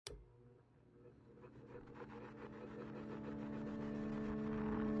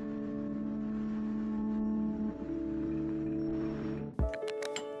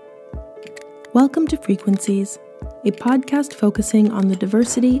Welcome to Frequencies, a podcast focusing on the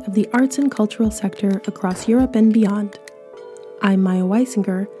diversity of the arts and cultural sector across Europe and beyond. I'm Maya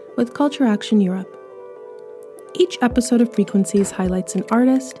Weisinger with Culture Action Europe. Each episode of Frequencies highlights an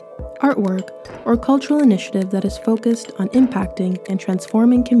artist, artwork, or cultural initiative that is focused on impacting and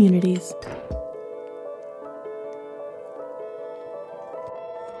transforming communities.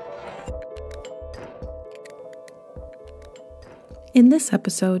 In this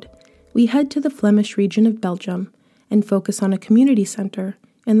episode, we head to the Flemish region of Belgium and focus on a community centre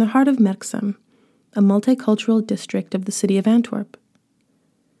in the heart of Merksem, a multicultural district of the city of Antwerp.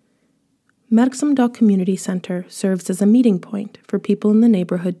 Merksem Community Centre serves as a meeting point for people in the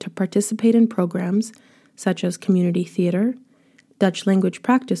neighbourhood to participate in programs such as community theatre, Dutch language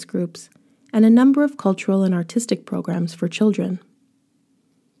practice groups, and a number of cultural and artistic programs for children.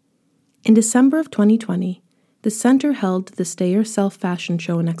 In December of 2020, the centre held the Stay Yourself fashion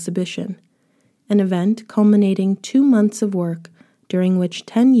show and exhibition, an event culminating 2 months of work during which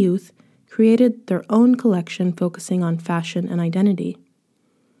 10 youth created their own collection focusing on fashion and identity.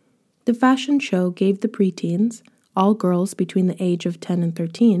 The fashion show gave the preteens, all girls between the age of 10 and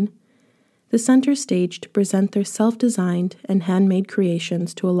 13, the center stage to present their self-designed and handmade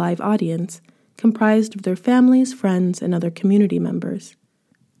creations to a live audience comprised of their families, friends, and other community members.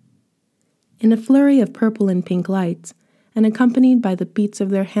 In a flurry of purple and pink lights, and accompanied by the beats of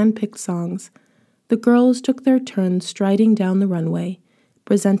their hand-picked songs, the girls took their turns striding down the runway,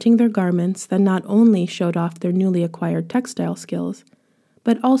 presenting their garments that not only showed off their newly acquired textile skills,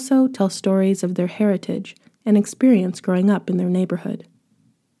 but also tell stories of their heritage and experience growing up in their neighborhood.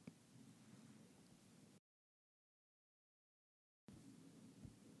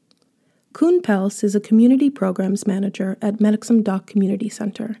 Koen Pels is a community programs manager at Merksem Community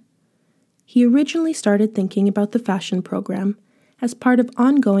Centre. He originally started thinking about the fashion program as part of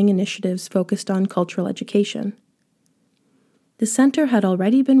ongoing initiatives focused on cultural education. The center had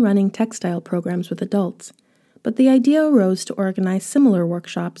already been running textile programs with adults, but the idea arose to organize similar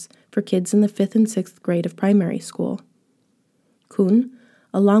workshops for kids in the 5th and 6th grade of primary school. Koen,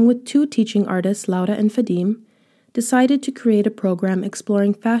 along with 2 teaching artists, Laura and Fadim, decided to create a program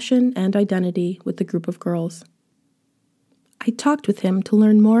exploring fashion and identity with a group of girls. I talked with him to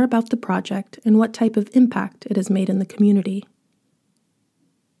learn more about the project and what type of impact it has made in the community.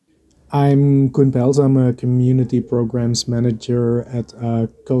 I'm Koen Pels. I'm a community programs manager at a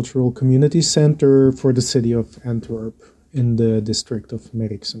cultural community center for the city of Antwerp in the district of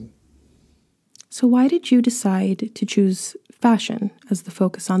Merksem. So why did you decide to choose fashion as the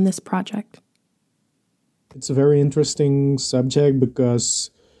focus on this project? It's a very interesting subject because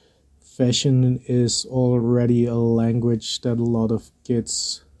fashion is already a language that a lot of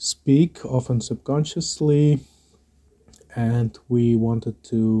kids speak, often subconsciously, and we wanted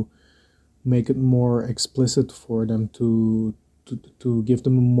to make it more explicit for them to give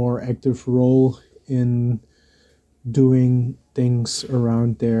them a more active role in doing things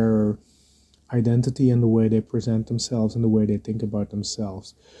around their identity and the way they present themselves and the way they think about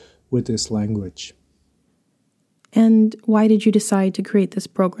themselves with this language. And why did you decide to create this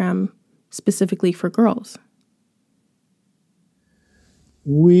program specifically for girls?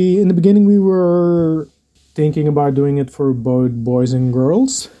 In the beginning, we were thinking about doing it for both boys and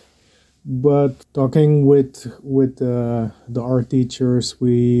girls, but talking with the art teachers,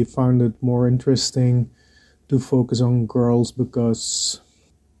 we found it more interesting to focus on girls because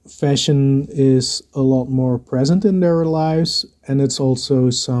fashion is a lot more present in their lives, and it's also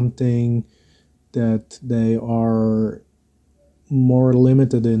something that they are more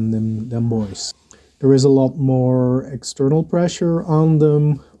limited in than boys. There is a lot more external pressure on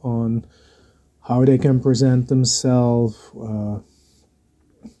them, on how they can present themselves,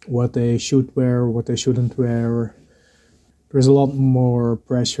 what they should wear, what they shouldn't wear. There's a lot more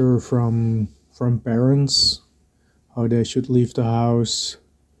pressure from parents, how they should leave the house.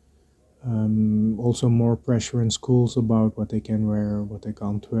 Also more pressure in schools about what they can wear, what they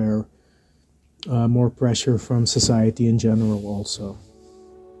can't wear. More pressure from society in general also.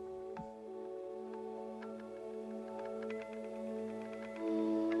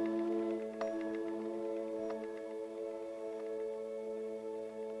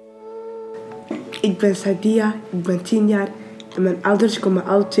 Ik ben Sadia, ik ben 10 jaar en mijn ouders komen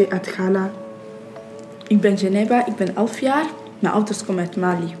alle 2 uit Ghana. Ik ben Geneba, ik ben 11 jaar. Mijn ouders komen uit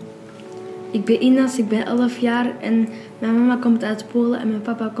Mali. Ik ben Inas, ik ben 11 jaar en mijn mama komt uit Polen en mijn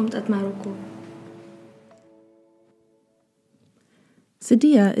papa komt uit Marokko.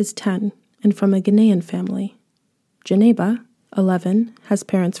 Sadia is 10 and from a Ghanaian family. Geneba, 11, has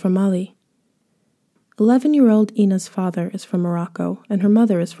parents from Mali. 11-year-old Ina's father is from Morocco and her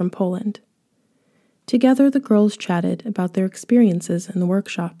mother is from Poland. Together, the girls chatted about their experiences in the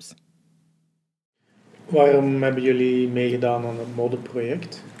workshops. Waarom hebben jullie meegedaan aan het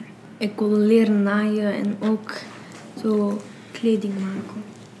modeproject? Ik wil leren naaien en ook zo kleding maken.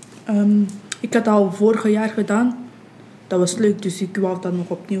 Ik had dat al vorig jaar gedaan. Dat was leuk, dus ik wou dat nog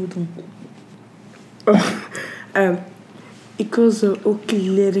opnieuw doen. Ik wil zo ook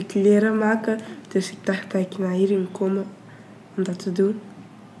leren kleren maken. Dus ik dacht dat ik naar hier ging komen om dat te doen.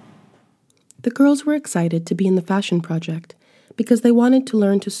 The girls were excited to be in the fashion project because they wanted to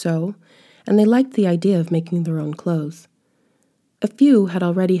learn to sew, and they liked the idea of making their own clothes. A few had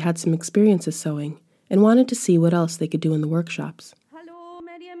already had some experiences sewing and wanted to see what else they could do in the workshops. Hallo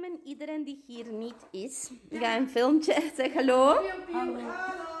Mariam en iedereen die hier niet is. Ik ga een filmpje. Zeg hallo. Hallo.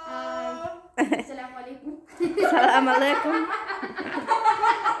 Salam alaikum. Salam alaikum.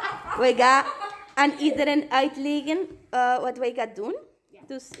 We gaan aan iedereen uitleggen wat wij gaan doen.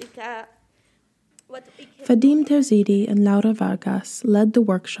 Dus ik ga... Fadim Terzidi and Laura Vargas led the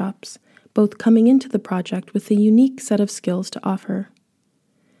workshops, both coming into the project with a unique set of skills to offer.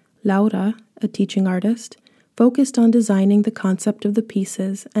 Laura, a teaching artist, focused on designing the concept of the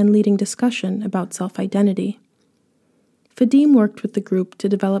pieces and leading discussion about self-identity. Fadim worked with the group to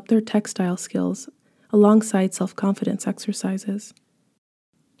develop their textile skills alongside self-confidence exercises.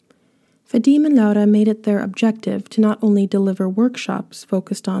 Fadim and Laura made it their objective to not only deliver workshops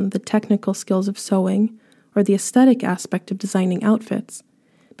focused on the technical skills of sewing or the aesthetic aspect of designing outfits,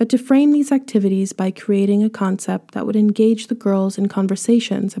 but to frame these activities by creating a concept that would engage the girls in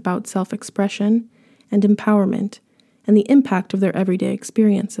conversations about self-expression and empowerment and the impact of their everyday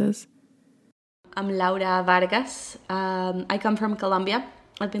experiences. I'm Laura Vargas. I come from Colombia.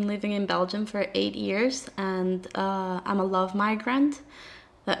 I've been living in Belgium for 8 years, and I'm a love migrant.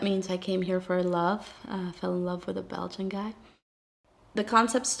 That means I came here for love. Fell in love with a Belgian guy. The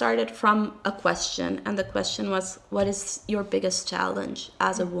concept started from a question, and the question was, what is your biggest challenge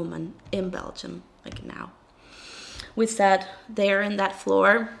as a woman in Belgium, like now? We sat there in that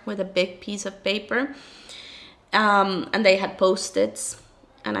floor with a big piece of paper, and they had Post-its,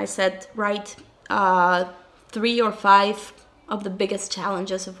 and I said, write 3 or 5 of the biggest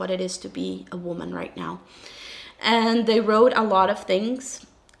challenges of what it is to be a woman right now. And they wrote a lot of things.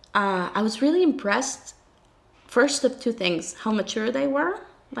 I was really impressed, first of 2 things, how mature they were,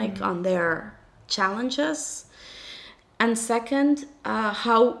 like on their challenges, and second,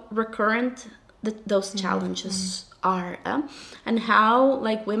 how recurrent those challenges are, and how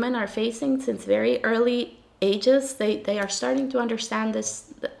like women are facing since very early ages, they are starting to understand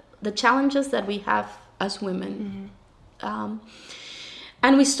the challenges that we have as women.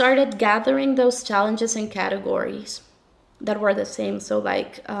 And we started gathering those challenges in categories that were the same. So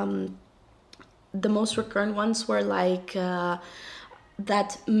like the most recurrent ones were like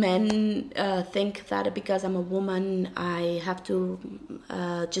that men think that because I'm a woman I have to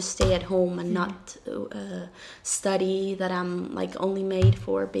just stay at home and not study, that I'm like only made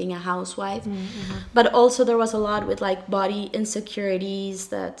for being a housewife. But also there was a lot with like body insecurities,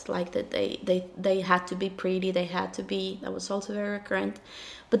 that like that they had to be pretty, they had to be, that was also very recurrent.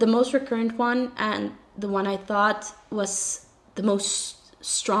 But the most recurrent one, and the one I thought was the most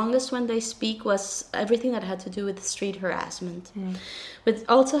strongest when they speak, was everything that had to do with street harassment. But it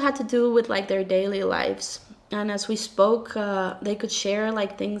also had to do with like their daily lives. And as we spoke, they could share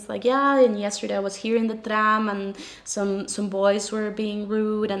like things like, yeah, and yesterday I was here in the tram and some boys were being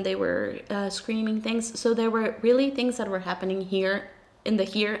rude and they were screaming things. So there were really things that were happening here in the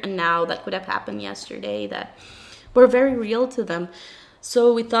here and now that could have happened yesterday that were very real to them.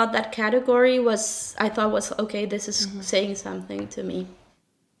 So we thought that category was okay, this is saying something to me.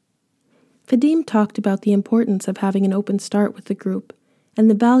 Fadim talked about the importance of having an open start with the group and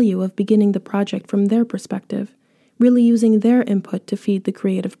the value of beginning the project from their perspective, really using their input to feed the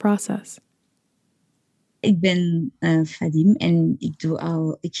creative process. Ik ben Fadim en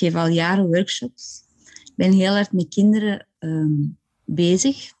ik geef al jaren workshops. Ik ben heel hard met kinderen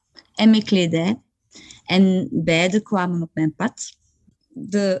bezig en met kledij. En beide kwamen op mijn pad.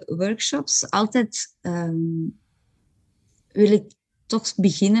 De workshops, altijd wil ik toch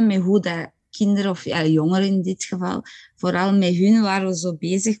beginnen met hoe dat kinderen, of ja, jongeren in dit geval, vooral met hun waren we zo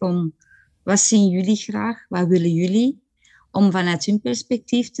bezig om, wat zien jullie graag, wat willen jullie, om vanuit hun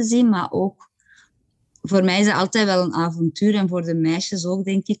perspectief te zien, maar ook, voor mij is het altijd wel een avontuur en voor de meisjes ook,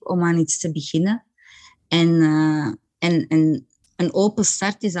 denk ik, om aan iets te beginnen. En een open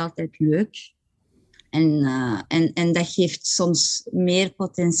start is altijd leuk. En dat geeft soms meer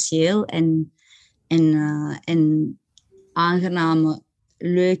potentieel en aangename,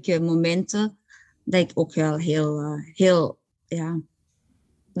 leuke momenten, dat ik ook wel heel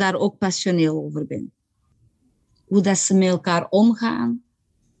daar ook passioneel over ben. Hoe dat ze met elkaar omgaan,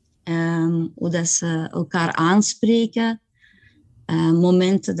 hoe dat ze elkaar aanspreken,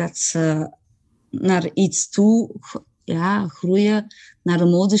 momenten dat ze naar iets toe groeien, naar een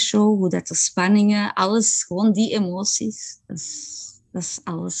modeshow, hoe dat de spanningen, alles, gewoon die emoties. Dat is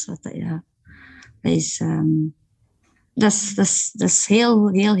alles wat dat is heel,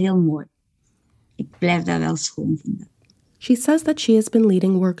 heel, heel mooi. Ik blijf dat wel schoon vinden. She says that she has been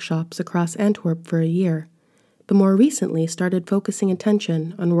leading workshops across Antwerp for a year, but more recently started focusing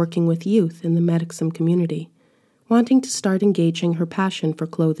attention on working with youth in the Merksem community, wanting to start engaging her passion for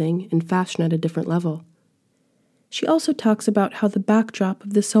clothing and fashion at a different level. She also talks about how the backdrop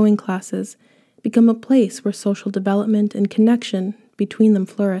of the sewing classes become a place where social development and connection between them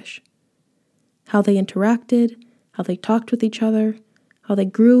flourish. How they interacted, how they talked with each other, how they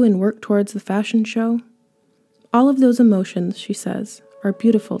grew and worked towards the fashion show. All of those emotions, she says, are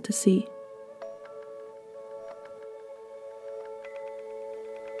beautiful to see.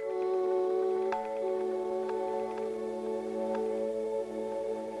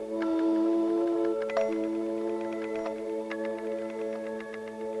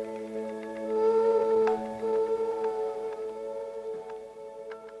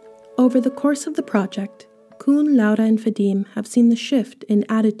 Over the course of the project, Koen, Laura, and Vadim have seen the shift in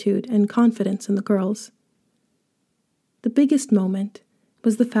attitude and confidence in the girls. The biggest moment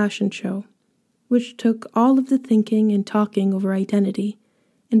was the fashion show, which took all of the thinking and talking over identity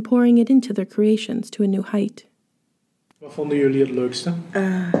and pouring it into their creations to a new height. Wat vonden jullie het leukste?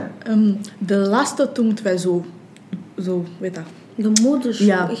 De laatste toen wij zo, weet dat. De modeshow.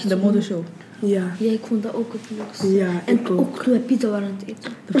 Ja, echt de zo. modeshow. Ja. Ja, ik vond dat ook het leukste. Ja, En ik ook. ook toen we pizza waren aan het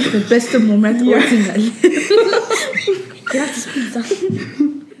eten. Dat was het beste moment ooit in mijn leven. Gratis pizza.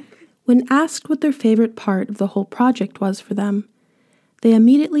 When asked what their favorite part of the whole project was for them, they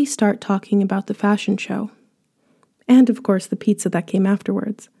immediately start talking about the fashion show. And, of course, the pizza that came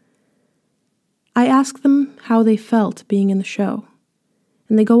afterwards. I ask them how they felt being in the show,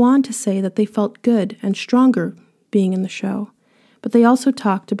 and they go on to say that they felt good and stronger being in the show, but they also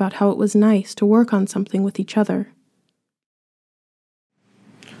talked about how it was nice to work on something with each other.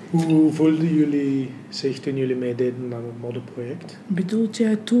 Hoe voelden jullie zich toen jullie meededen aan het modeproject? Bedoelt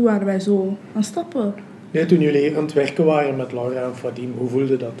je toen waren wij zo aan stappen? Nee, toen jullie aan het werken waren met Laura en Vadim, hoe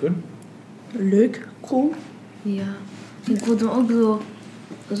voelde dat toen? Leuk, cool. Ja. Ik voelde me ook zo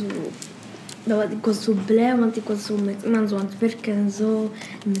ik was zo blij, want ik was zo met iemand zo aan het werken en zo.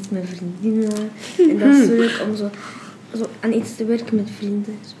 En met mijn vriendinnen. En dat is zo leuk om zo aan iets te werken met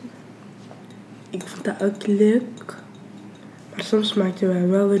vrienden. Ik vond dat ook leuk. Maar soms maakten wij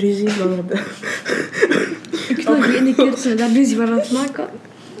wel ruzie. Maar we hebben... Ik nog die ene keer toen we daar ruzie waren aan het maken.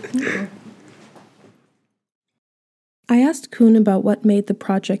 I asked Koen about what made the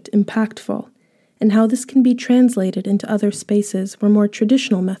project impactful, and how this can be translated into other spaces where more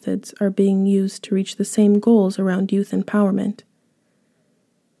traditional methods are being used to reach the same goals around youth empowerment.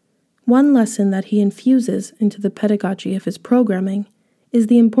 One lesson that he infuses into the pedagogy of his programming is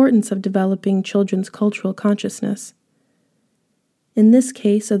the importance of developing children's cultural consciousness. In this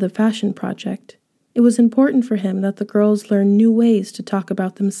case of the fashion project, it was important for him that the girls learn new ways to talk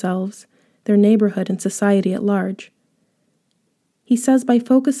about themselves, their neighborhood, and society at large. He says by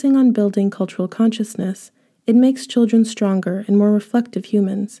focusing on building cultural consciousness, it makes children stronger and more reflective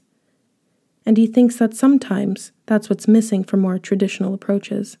humans. And he thinks that sometimes that's what's missing from more traditional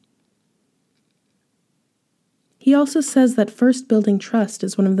approaches. He also says that first building trust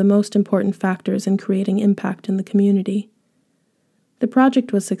is one of the most important factors in creating impact in the community. The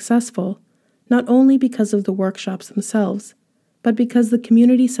project was successful, not only because of the workshops themselves, but because the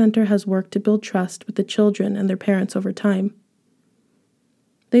community center has worked to build trust with the children and their parents over time.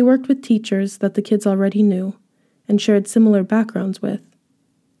 They worked with teachers that the kids already knew and shared similar backgrounds with.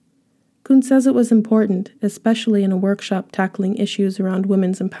 Koen says it was important, especially in a workshop tackling issues around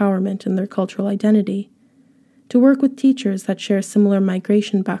women's empowerment and their cultural identity, to work with teachers that share similar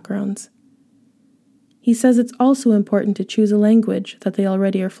migration backgrounds. He says it's also important to choose a language that they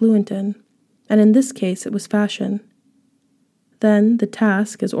already are fluent in, and in this case it was fashion. Then, the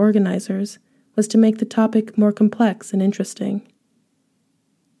task, as organizers, was to make the topic more complex and interesting.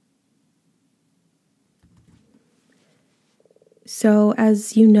 So,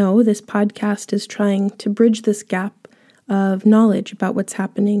 as you know, this podcast is trying to bridge this gap of knowledge about what's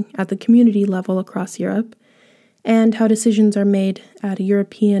happening at the community level across Europe and how decisions are made at a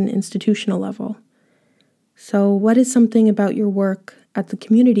European institutional level. So, what is something about your work at the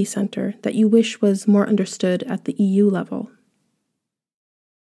community center that you wish was more understood at the EU level?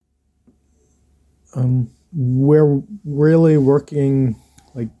 We're really working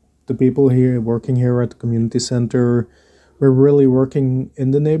like the people here working here at the community center, we're really working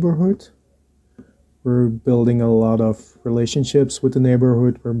in the neighborhood. We're building a lot of relationships with the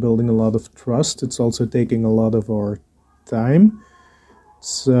neighborhood. We're building a lot of trust. It's also taking a lot of our time.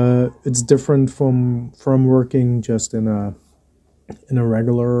 It's different from working just in a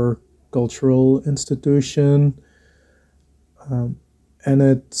regular cultural institution, and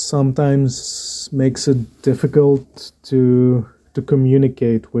it sometimes makes it difficult to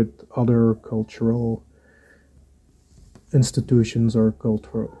communicate with other cultural institutions or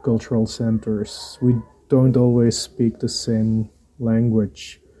cultural centers. We don't always speak the same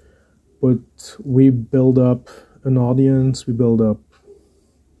language, but we build up an audience, we build up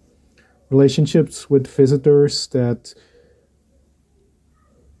relationships with visitors that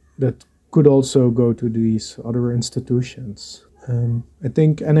could also go to these other institutions. I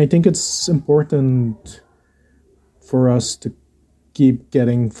think it's important for us to keep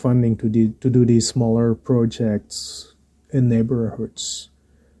getting funding to do these smaller projects in neighborhoods,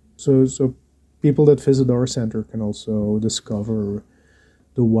 so people that visit our center can also discover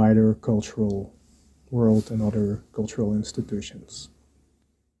the wider cultural world and other cultural institutions.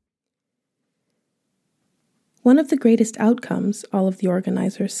 One of the greatest outcomes, all of the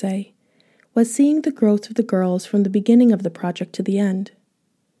organizers say, was seeing the growth of the girls from the beginning of the project to the end.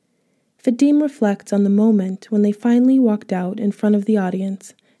 Vadim reflects on the moment when they finally walked out in front of the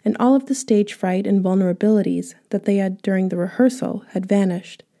audience and all of the stage fright and vulnerabilities that they had during the rehearsal had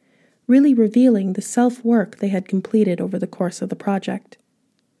vanished, really revealing the self-work they had completed over the course of the project.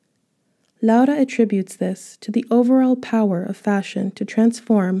 Laura attributes this to the overall power of fashion to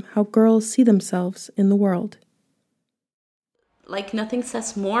transform how girls see themselves in the world. Like, nothing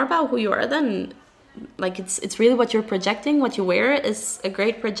says more about who you are than, like, it's really what you're projecting. What you wear is a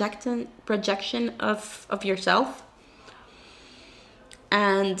great projection of yourself.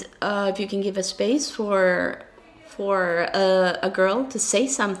 And if you can give a space for a girl to say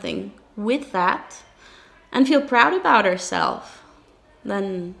something with that and feel proud about herself,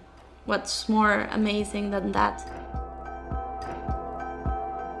 then what's more amazing than that?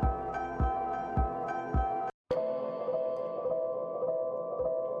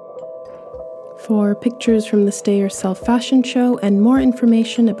 For pictures from the Stay Yourself fashion show and more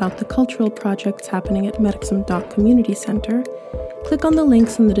information about the cultural projects happening at Merksem Community Center, click on the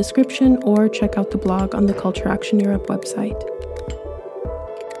links in the description or check out the blog on the Culture Action Europe website.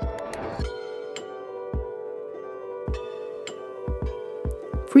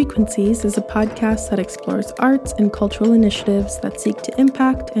 Frequencies is a podcast that explores arts and cultural initiatives that seek to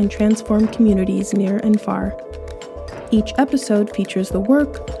impact and transform communities near and far. Each episode features the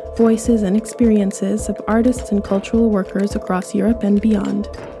work, voices, and experiences of artists and cultural workers across Europe and beyond.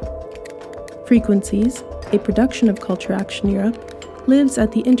 Frequencies, a production of Culture Action Europe, lives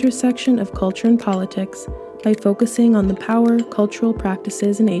at the intersection of culture and politics by focusing on the power cultural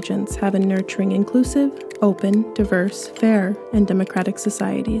practices and agents have in nurturing inclusive, open, diverse, fair, and democratic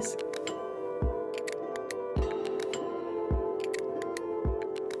societies.